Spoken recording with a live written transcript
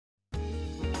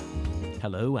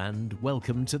Hello and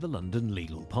welcome to the London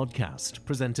Legal Podcast,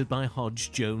 presented by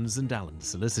Hodge Jones Allen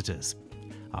Solicitors.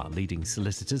 Our leading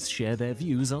solicitors share their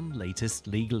views on latest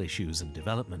legal issues and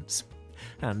developments,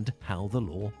 and how the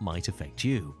law might affect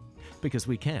you, because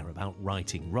we care about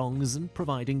righting wrongs and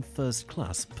providing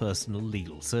first-class personal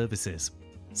legal services.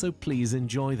 So please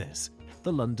enjoy this,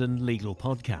 the London Legal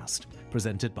Podcast,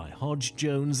 presented by Hodge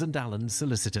Jones Allen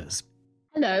Solicitors.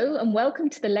 Hello and welcome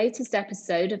to the latest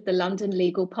episode of the London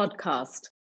Legal Podcast.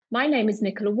 My name is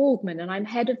Nicola Waldman and I'm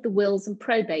head of the Wills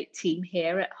Probate team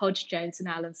here at Hodge Jones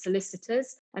Allen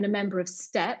Solicitors and a member of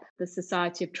STEP, the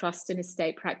Society of Trust and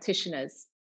Estate Practitioners.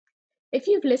 If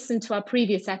you've listened to our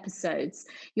previous episodes,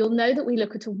 you'll know that we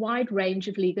look at a wide range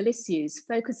of legal issues,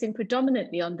 focusing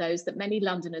predominantly on those that many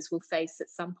Londoners will face at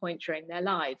some point during their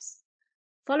lives.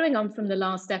 Following on from the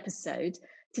last episode,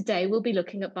 today we'll be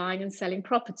looking at buying and selling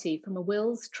property from a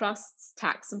wills, trusts,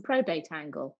 tax and probate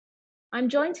angle. I'm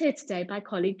joined here today by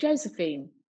colleague Josephine.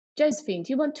 Josephine,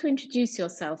 do you want to introduce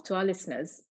yourself to our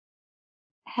listeners?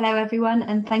 Hello everyone,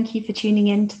 and thank you for tuning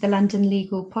in to the London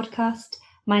Legal Podcast.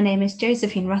 My name is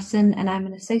Josephine Russen and I'm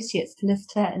an associate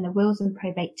solicitor in the Wills and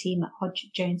Probate team at Hodge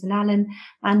Jones Allen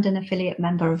and an affiliate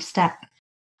member of STEP.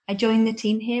 I joined the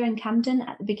team here in Camden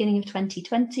at the beginning of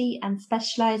 2020 and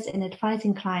specialise in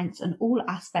advising clients on all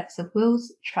aspects of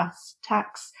wills, trusts,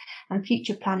 tax and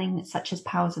future planning such as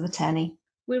powers of attorney.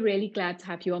 We're really glad to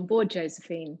have you on board,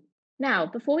 Josephine. Now,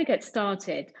 before we get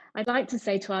started, I'd like to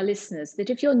say to our listeners that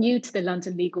if you're new to the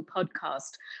London Legal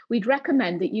Podcast, we'd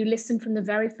recommend that you listen from the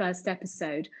very first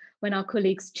episode when our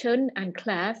colleagues Chun and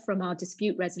Claire from our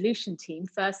dispute resolution team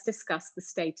first discussed the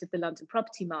state of the London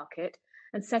property market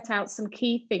and set out some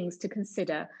key things to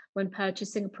consider when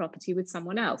purchasing a property with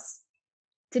someone else.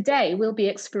 Today, we'll be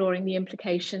exploring the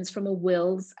implications from a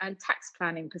wills and tax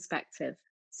planning perspective.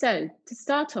 So, to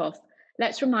start off,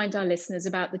 let's remind our listeners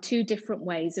about the two different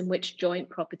ways in which joint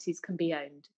properties can be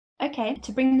owned. Okay,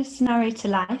 to bring this scenario to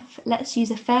life, let's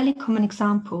use a fairly common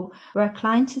example where a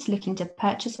client is looking to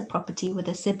purchase a property with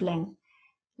a sibling.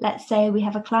 Let's say we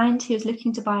have a client who is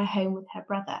looking to buy a home with her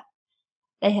brother.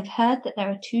 They have heard that there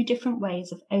are two different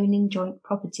ways of owning joint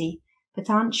property, but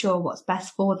aren't sure what's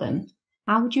best for them.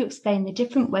 How would you explain the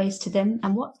different ways to them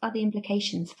and what are the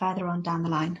implications further on down the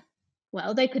line?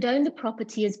 Well, they could own the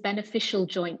property as beneficial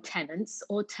joint tenants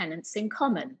or tenants in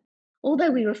common.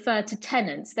 Although we refer to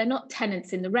tenants, they're not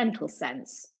tenants in the rental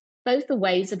sense. Both are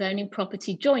ways of owning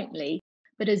property jointly,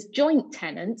 but as joint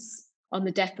tenants, on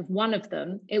the death of one of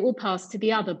them, it will pass to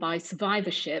the other by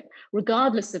survivorship,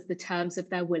 regardless of the terms of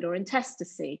their will or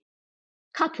intestacy.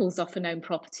 Couples often own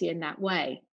property in that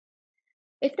way.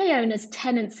 If they own as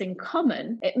tenants in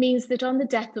common, it means that on the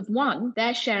death of one,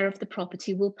 their share of the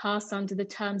property will pass under the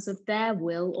terms of their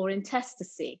will or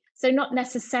intestacy, so not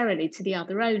necessarily to the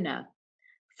other owner.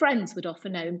 Friends would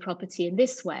often own property in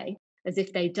this way, as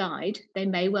if they died, they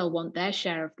may well want their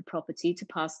share of the property to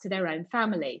pass to their own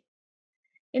family.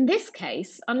 In this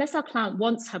case, unless our client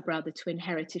wants her brother to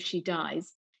inherit if she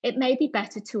dies, it may be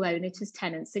better to own it as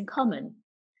tenants in common.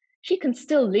 She can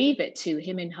still leave it to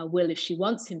him in her will if she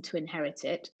wants him to inherit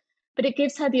it, but it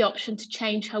gives her the option to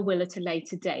change her will at a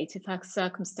later date if her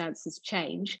circumstances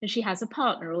change and she has a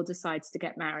partner or decides to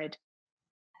get married.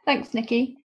 Thanks,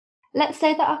 Nikki. Let's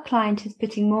say that our client is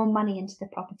putting more money into the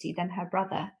property than her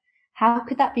brother. How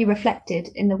could that be reflected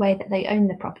in the way that they own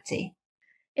the property?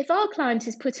 If our client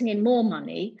is putting in more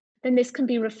money, then this can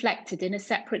be reflected in a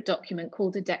separate document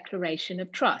called a declaration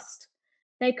of trust.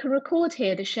 They can record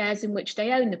here the shares in which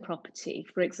they own the property,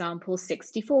 for example,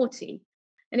 60-40.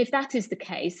 And if that is the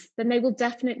case, then they will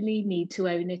definitely need to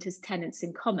own it as tenants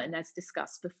in common, as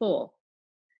discussed before.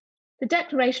 The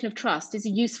declaration of trust is a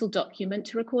useful document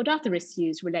to record other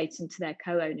issues relating to their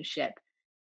co-ownership.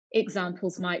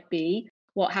 Examples might be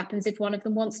what happens if one of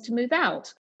them wants to move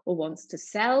out, or wants to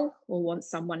sell, or wants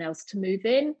someone else to move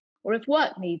in, or if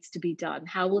work needs to be done,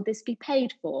 how will this be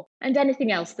paid for, and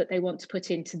anything else that they want to put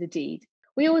into the deed.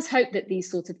 We always hope that these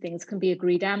sorts of things can be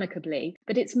agreed amicably,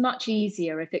 but it's much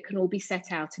easier if it can all be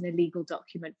set out in a legal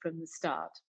document from the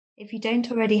start. If you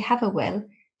don't already have a will,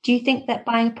 do you think that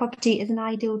buying a property is an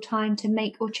ideal time to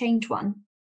make or change one?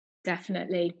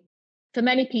 Definitely. For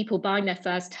many people, buying their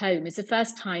first home is the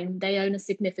first time they own a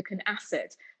significant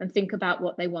asset and think about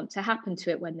what they want to happen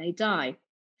to it when they die.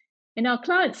 In our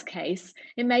client's case,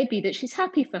 it may be that she's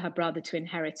happy for her brother to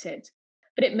inherit it,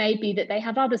 but it may be that they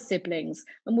have other siblings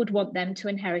and would want them to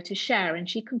inherit a share, and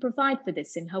she can provide for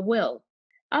this in her will.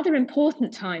 Other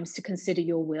important times to consider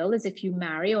your will is if you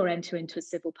marry or enter into a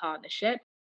civil partnership,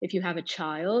 if you have a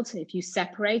child, if you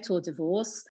separate or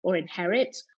divorce or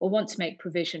inherit or want to make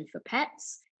provision for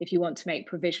pets, if you want to make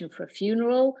provision for a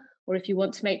funeral, or if you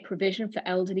want to make provision for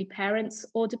elderly parents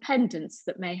or dependents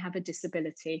that may have a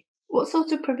disability. What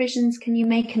sort of provisions can you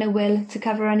make in a will to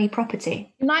cover any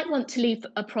property? You might want to leave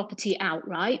a property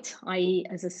outright, i.e.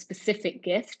 as a specific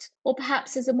gift, or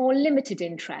perhaps as a more limited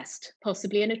interest,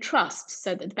 possibly in a trust,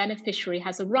 so that the beneficiary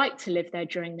has a right to live there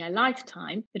during their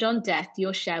lifetime, but on death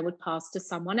your share would pass to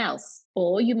someone else.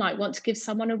 Or you might want to give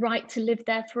someone a right to live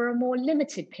there for a more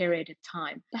limited period of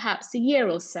time, perhaps a year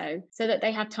or so that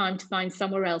they have time to find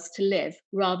somewhere else to live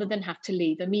rather than have to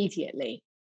leave immediately.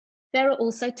 There are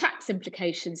also tax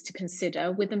implications to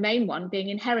consider, with the main one being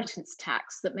inheritance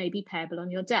tax that may be payable on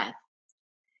your death.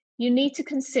 You need to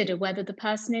consider whether the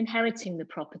person inheriting the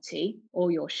property,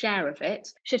 or your share of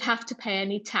it, should have to pay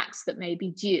any tax that may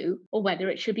be due, or whether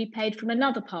it should be paid from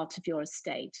another part of your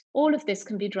estate. All of this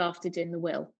can be drafted in the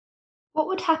will. What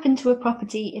would happen to a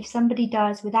property if somebody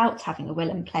dies without having a will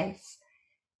in place?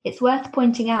 It's worth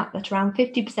pointing out that around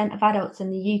 50% of adults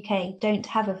in the UK don't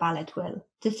have a valid will.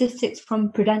 Statistics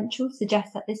from Prudential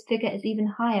suggest that this figure is even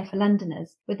higher for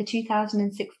Londoners, with a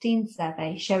 2016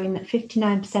 survey showing that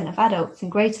 59% of adults in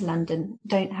Greater London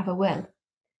don't have a will.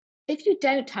 If you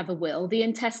don't have a will, the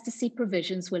intestacy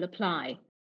provisions will apply.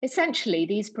 Essentially,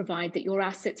 these provide that your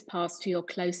assets pass to your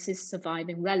closest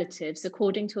surviving relatives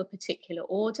according to a particular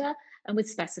order and with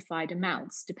specified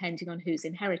amounts, depending on who's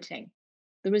inheriting.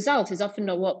 The result is often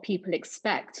not what people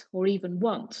expect or even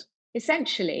want.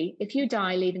 Essentially, if you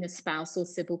die leaving a spouse or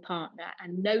civil partner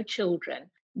and no children,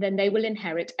 then they will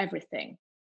inherit everything.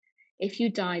 If you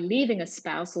die leaving a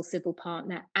spouse or civil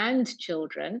partner and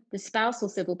children, the spouse or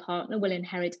civil partner will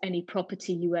inherit any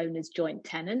property you own as joint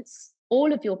tenants,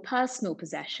 all of your personal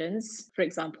possessions, for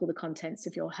example, the contents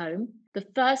of your home, the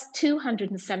first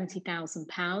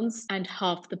 £270,000 and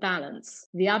half the balance.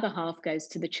 The other half goes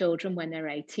to the children when they're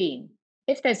 18.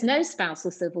 If there's no spouse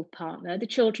or civil partner, the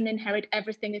children inherit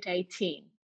everything at 18.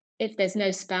 If there's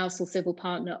no spouse or civil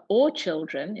partner or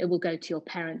children, it will go to your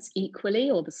parents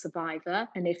equally or the survivor,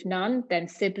 and if none, then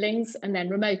siblings and then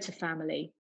remoter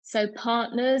family. So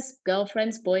partners,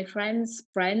 girlfriends, boyfriends,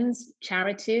 friends,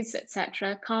 charities,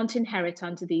 etc. can't inherit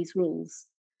under these rules.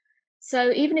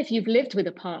 So even if you've lived with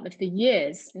a partner for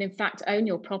years and in fact own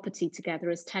your property together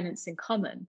as tenants in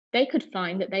common, they could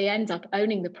find that they end up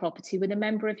owning the property with a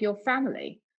member of your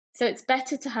family. So it's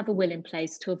better to have a will in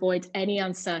place to avoid any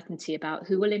uncertainty about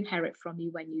who will inherit from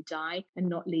you when you die and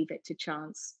not leave it to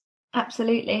chance.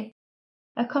 Absolutely.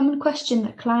 A common question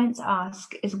that clients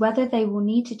ask is whether they will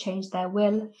need to change their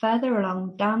will further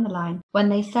along down the line when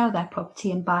they sell their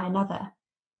property and buy another.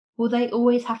 Will they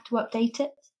always have to update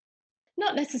it?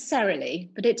 Not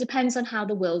necessarily, but it depends on how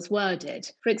the will's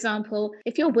worded. For example,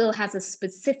 if your will has a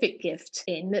specific gift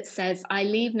in that says, I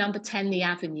leave number 10 The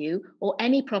Avenue or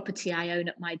any property I own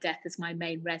at my death as my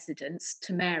main residence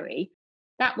to Mary,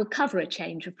 that would cover a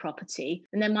change of property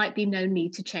and there might be no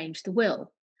need to change the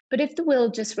will. But if the will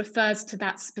just refers to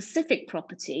that specific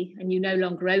property and you no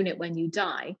longer own it when you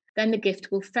die, then the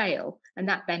gift will fail and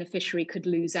that beneficiary could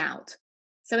lose out.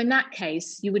 So in that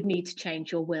case, you would need to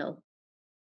change your will.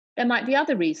 There might be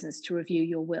other reasons to review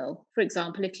your will. For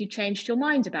example, if you changed your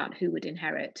mind about who would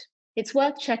inherit. It's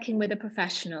worth checking with a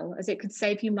professional as it could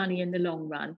save you money in the long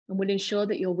run and will ensure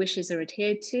that your wishes are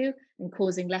adhered to and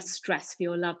causing less stress for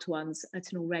your loved ones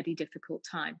at an already difficult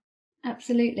time.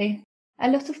 Absolutely. A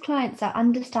lot of clients are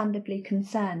understandably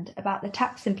concerned about the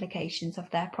tax implications of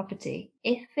their property.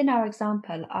 If, in our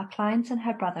example, our client and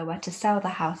her brother were to sell the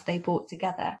house they bought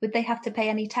together, would they have to pay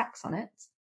any tax on it?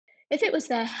 If it was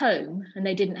their home and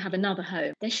they didn't have another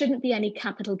home, there shouldn't be any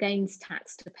capital gains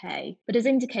tax to pay. But as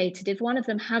indicated, if one of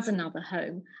them has another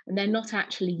home and they're not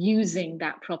actually using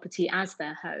that property as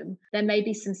their home, there may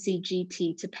be some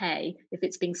CGT to pay if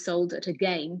it's being sold at a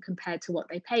gain compared to what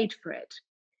they paid for it.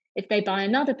 If they buy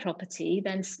another property,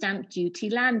 then stamp duty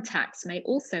land tax may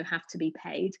also have to be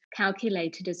paid,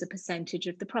 calculated as a percentage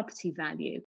of the property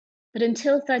value. But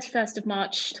until 31st of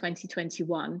March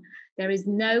 2021, there is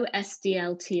no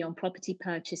SDLT on property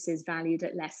purchases valued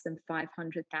at less than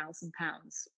 £500,000.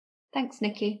 Thanks,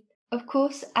 Nikki. Of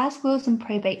course, as wills and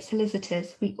probate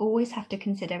solicitors, we always have to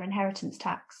consider inheritance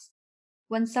tax.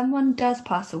 When someone does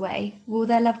pass away, will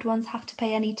their loved ones have to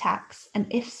pay any tax? And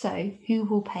if so, who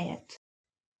will pay it?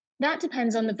 That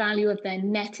depends on the value of their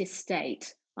net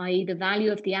estate, i.e. the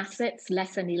value of the assets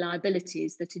less any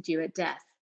liabilities that are due at death.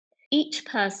 Each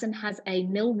person has a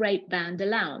nil rate band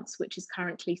allowance, which is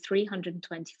currently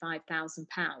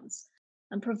 £325,000.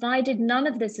 And provided none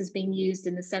of this has been used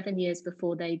in the 7 years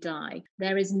before they die,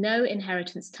 there is no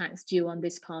inheritance tax due on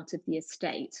this part of the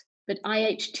estate. But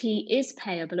IHT is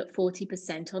payable at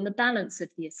 40% on the balance of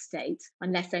the estate,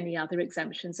 unless any other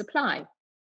exemptions apply.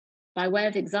 By way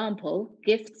of example,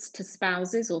 gifts to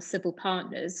spouses or civil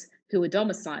partners who are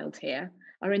domiciled here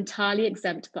are entirely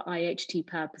exempt for IHT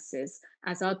purposes,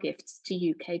 as are gifts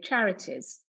to UK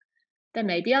charities. There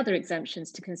may be other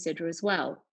exemptions to consider as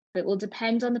well. It will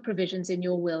depend on the provisions in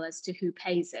your will as to who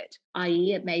pays it,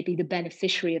 i.e. it may be the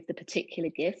beneficiary of the particular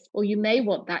gift, or you may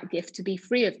want that gift to be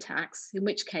free of tax, in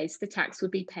which case the tax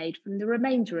would be paid from the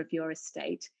remainder of your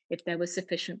estate if there were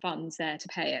sufficient funds there to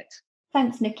pay it.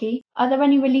 Thanks, Nikki. Are there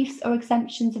any reliefs or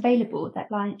exemptions available that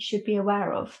clients should be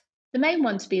aware of? The main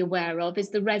one to be aware of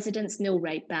is the residence nil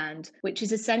rate band, which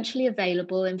is essentially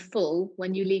available in full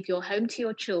when you leave your home to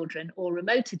your children or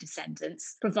remoter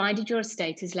descendants, provided your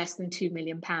estate is less than £2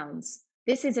 million.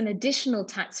 This is an additional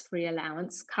tax-free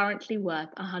allowance currently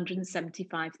worth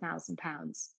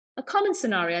 £175,000. A common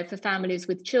scenario for families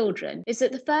with children is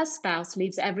that the first spouse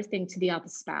leaves everything to the other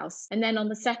spouse, and then on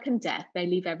the second death, they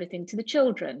leave everything to the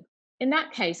children. In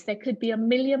that case, there could be £1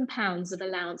 million of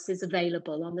allowances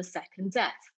available on the second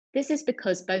death. This is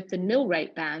because both the nil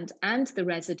rate band and the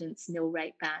residence nil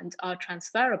rate band are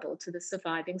transferable to the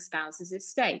surviving spouse's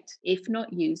estate, if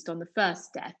not used on the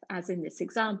first death, as in this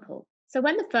example. So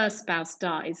when the first spouse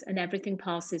dies and everything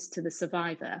passes to the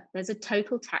survivor, there's a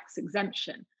total tax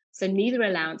exemption. So neither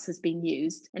allowance has been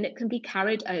used, and it can be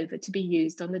carried over to be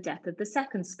used on the death of the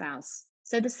second spouse.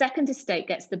 So the second estate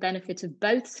gets the benefit of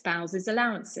both spouses'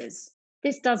 allowances.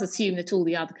 This does assume that all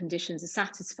the other conditions are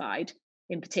satisfied,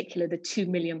 in particular the £2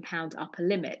 million upper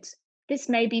limit. This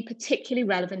may be particularly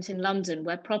relevant in London,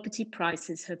 where property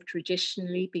prices have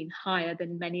traditionally been higher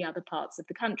than many other parts of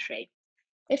the country.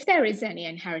 If there is any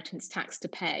inheritance tax to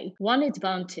pay, one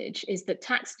advantage is that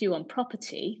tax due on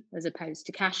property, as opposed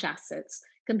to cash assets,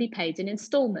 can be paid in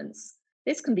instalments.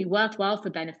 This can be worthwhile for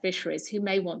beneficiaries who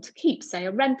may want to keep, say,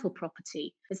 a rental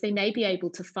property, as they may be able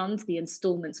to fund the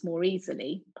instalments more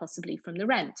easily, possibly from the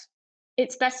rent.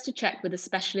 It's best to check with a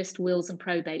specialist wills and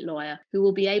probate lawyer who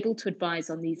will be able to advise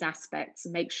on these aspects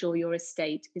and make sure your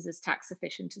estate is as tax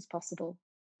efficient as possible.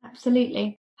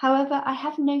 Absolutely. However, I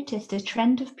have noticed a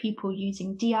trend of people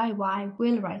using DIY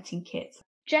will writing kits.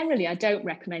 Generally, I don't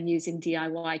recommend using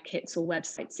DIY kits or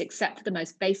websites except for the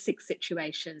most basic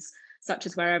situations, such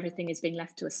as where everything is being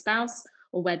left to a spouse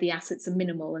or where the assets are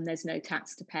minimal and there's no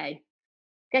tax to pay.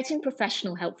 Getting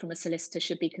professional help from a solicitor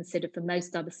should be considered for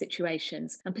most other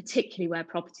situations, and particularly where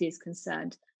property is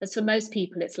concerned, as for most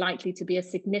people it's likely to be a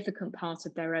significant part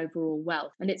of their overall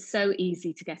wealth, and it's so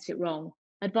easy to get it wrong.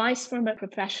 Advice from a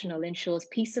professional ensures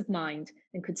peace of mind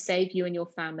and could save you and your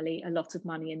family a lot of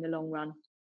money in the long run.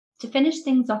 To finish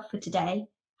things off for today,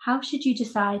 how should you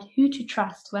decide who to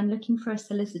trust when looking for a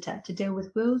solicitor to deal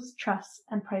with wills, trusts,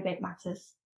 and probate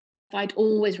matters? I'd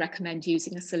always recommend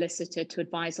using a solicitor to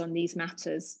advise on these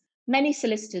matters. Many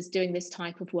solicitors doing this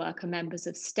type of work are members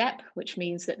of STEP, which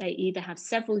means that they either have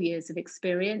several years of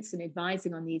experience in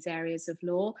advising on these areas of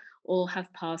law or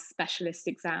have passed specialist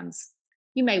exams.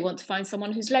 You may want to find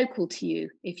someone who's local to you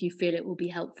if you feel it will be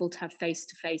helpful to have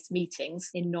face-to-face meetings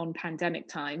in non-pandemic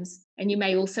times. And you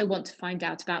may also want to find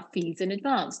out about fees in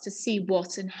advance to see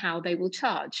what and how they will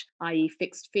charge, i.e.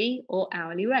 fixed fee or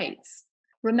hourly rates.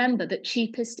 Remember that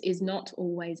cheapest is not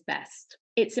always best.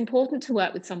 It's important to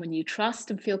work with someone you trust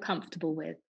and feel comfortable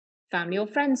with. Family or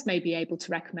friends may be able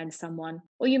to recommend someone,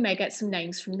 or you may get some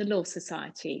names from the Law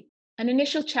Society. An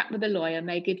initial chat with a lawyer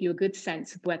may give you a good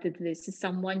sense of whether this is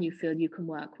someone you feel you can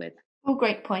work with. All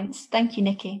great points. Thank you,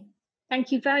 Nikki.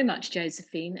 Thank you very much,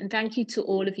 Josephine, and thank you to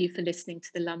all of you for listening to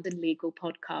the London Legal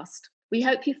Podcast. We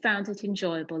hope you found it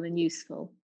enjoyable and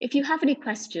useful. If you have any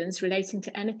questions relating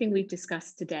to anything we've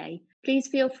discussed today, please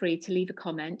feel free to leave a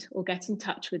comment or get in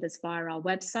touch with us via our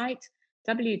website,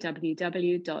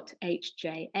 www.hja.net.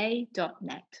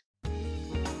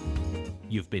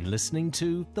 You've been listening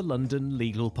to the London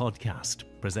Legal Podcast,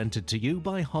 presented to you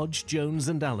by Hodge Jones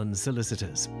Allen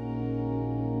Solicitors.